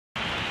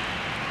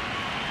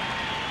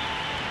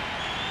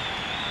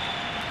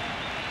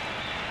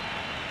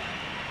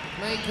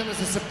may come as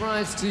a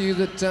surprise to you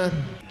that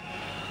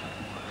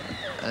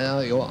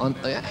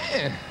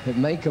it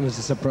may come as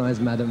a surprise,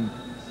 madam.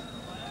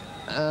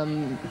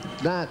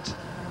 That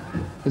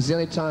is the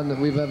only time that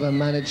we've ever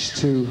managed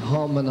to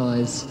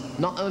harmonize,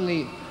 not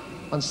only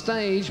on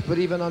stage, but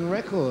even on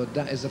record.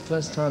 That is the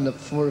first time that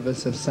four of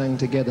us have sang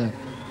together.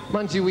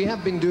 Mind you, we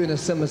have been doing a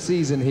summer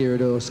season here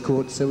at Earl's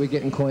Court, so we're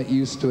getting quite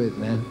used to it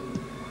now.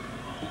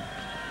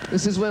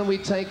 This is when we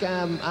take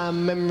our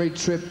memory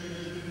trip,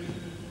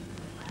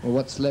 or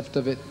what's left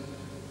of it,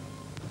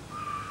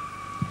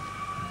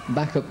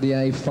 back up the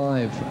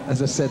A5,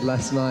 as I said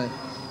last night.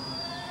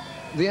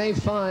 The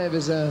A5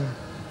 is a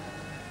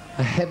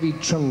heavy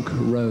trunk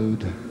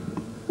road.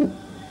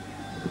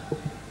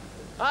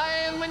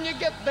 And when you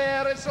get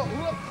there, it's a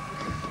whoop.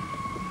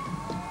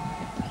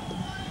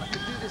 I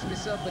could do this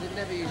myself, but it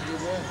never usually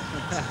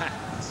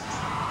works.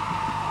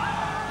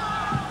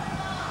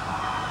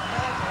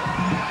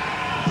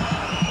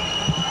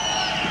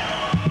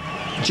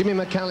 Jimmy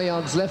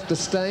McCalliog's left the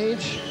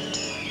stage.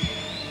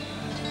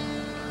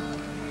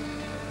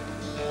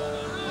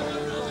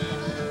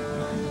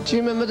 Do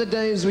you remember the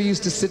days we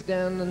used to sit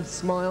down and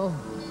smile?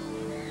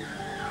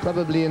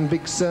 Probably in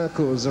big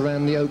circles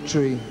around the oak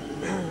tree.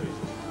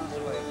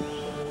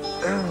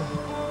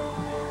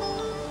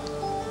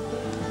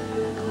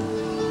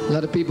 A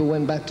lot of people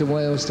went back to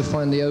Wales to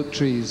find the oak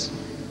trees.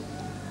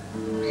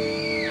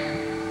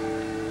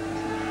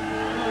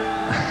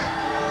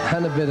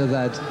 And a bit of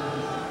that.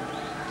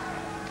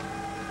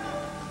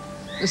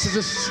 This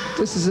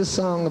is a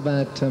song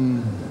about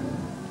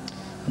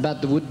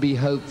the would-be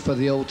hope for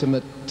the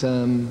ultimate.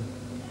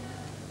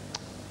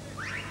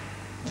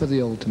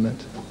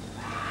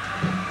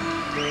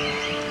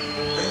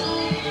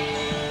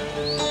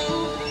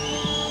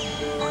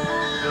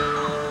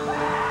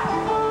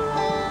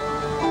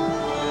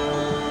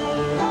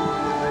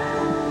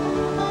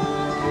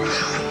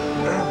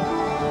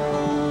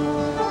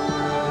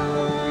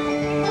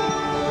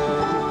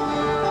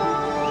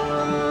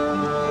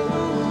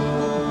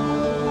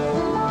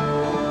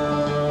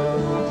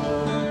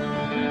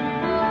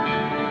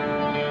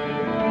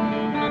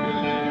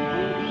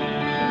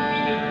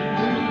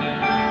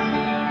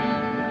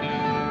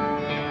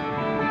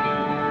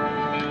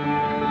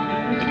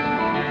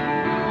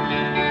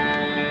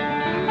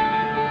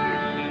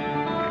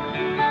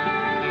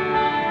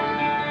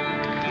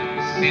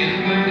 Spend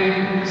my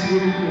days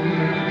with a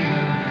woman,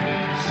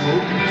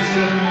 smoke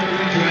myself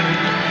to drink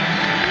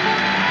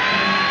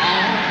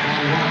all my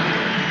wine.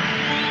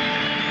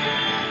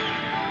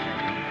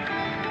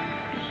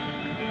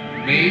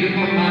 Made up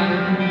my mind,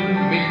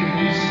 make a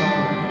new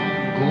start.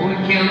 Going to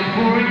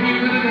California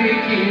with an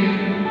AK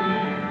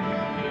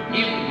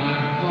in my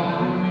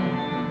car.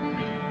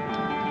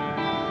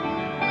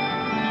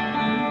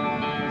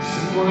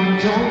 Someone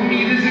told me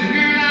there's a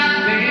girl out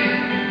there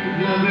with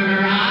love in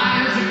her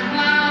eyes and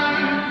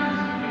flowers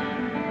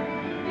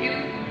in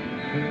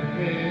her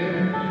hair.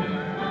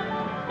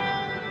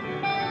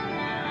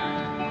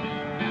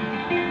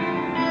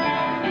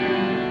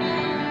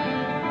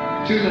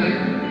 Too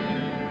late.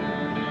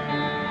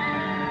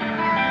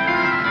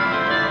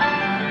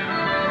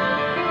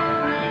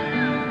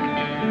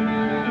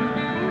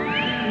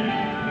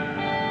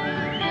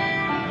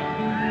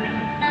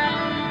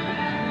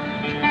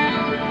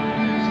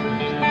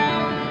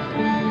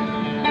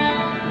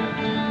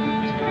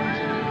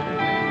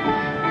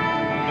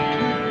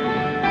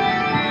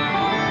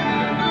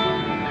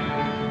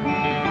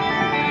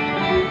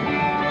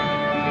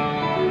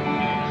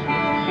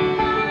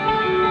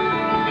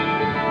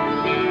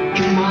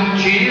 My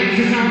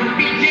chances on a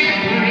big jet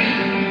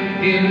plane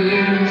in a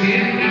little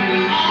tent that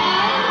was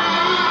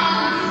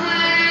all the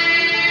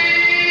same.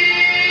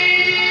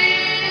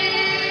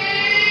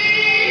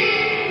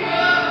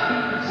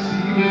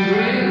 Sea was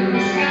red, the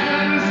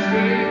sky was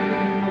gray.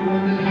 I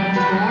wondered how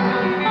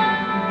tomorrow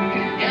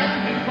could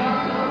ever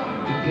follow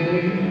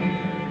today.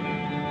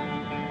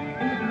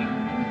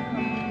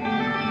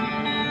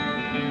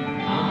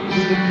 Arms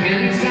in the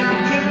pennies and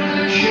tremble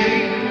and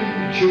shake.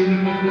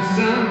 Children of the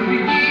sun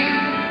begin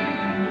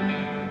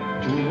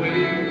to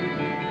wait.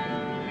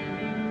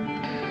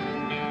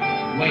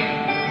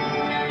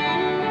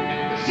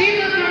 See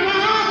nothing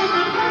wrong with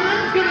the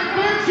mind's got a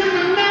punch in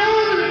the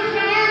nose and a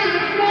start in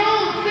the floor.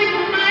 Think I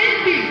might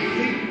be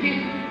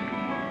sinking.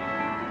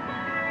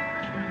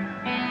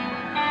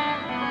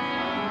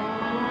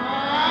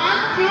 I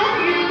told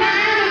you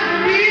that at the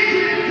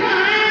reason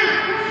time.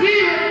 See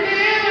right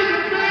there with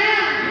the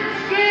flash and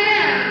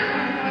stand.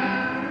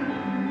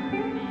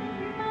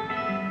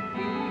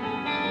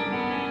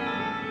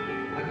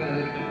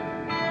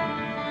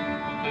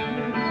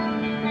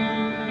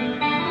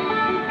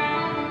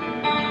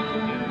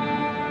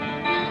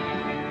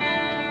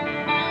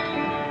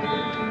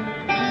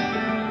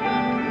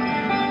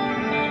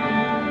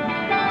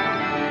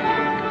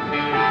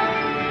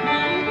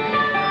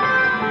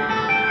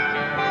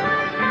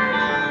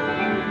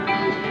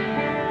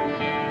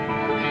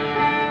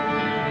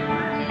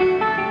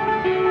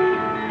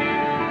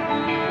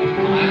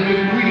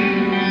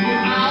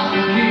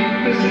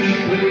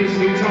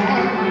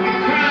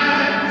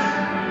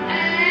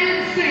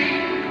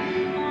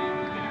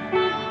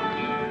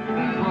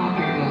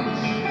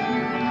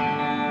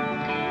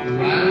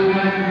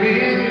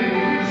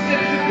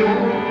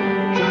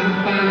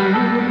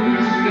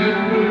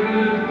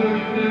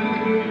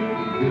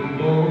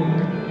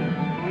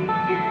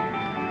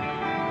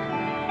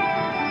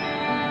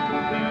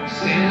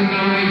 Standing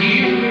on a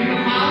hill in the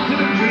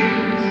mountain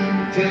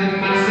dreams,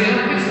 telling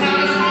myself it's not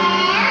as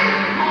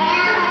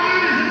hard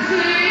as it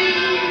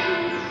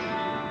seems.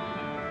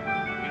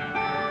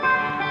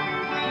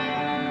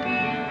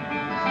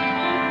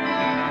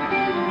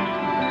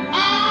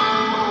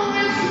 Oh,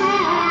 it's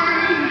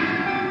hard.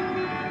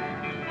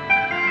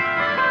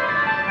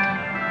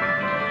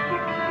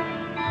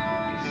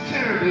 It's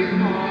terribly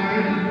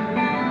hard.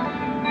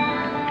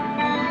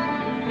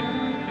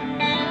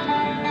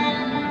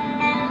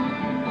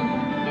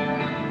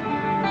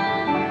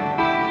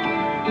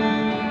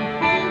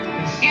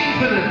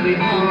 Infinitely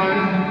hard.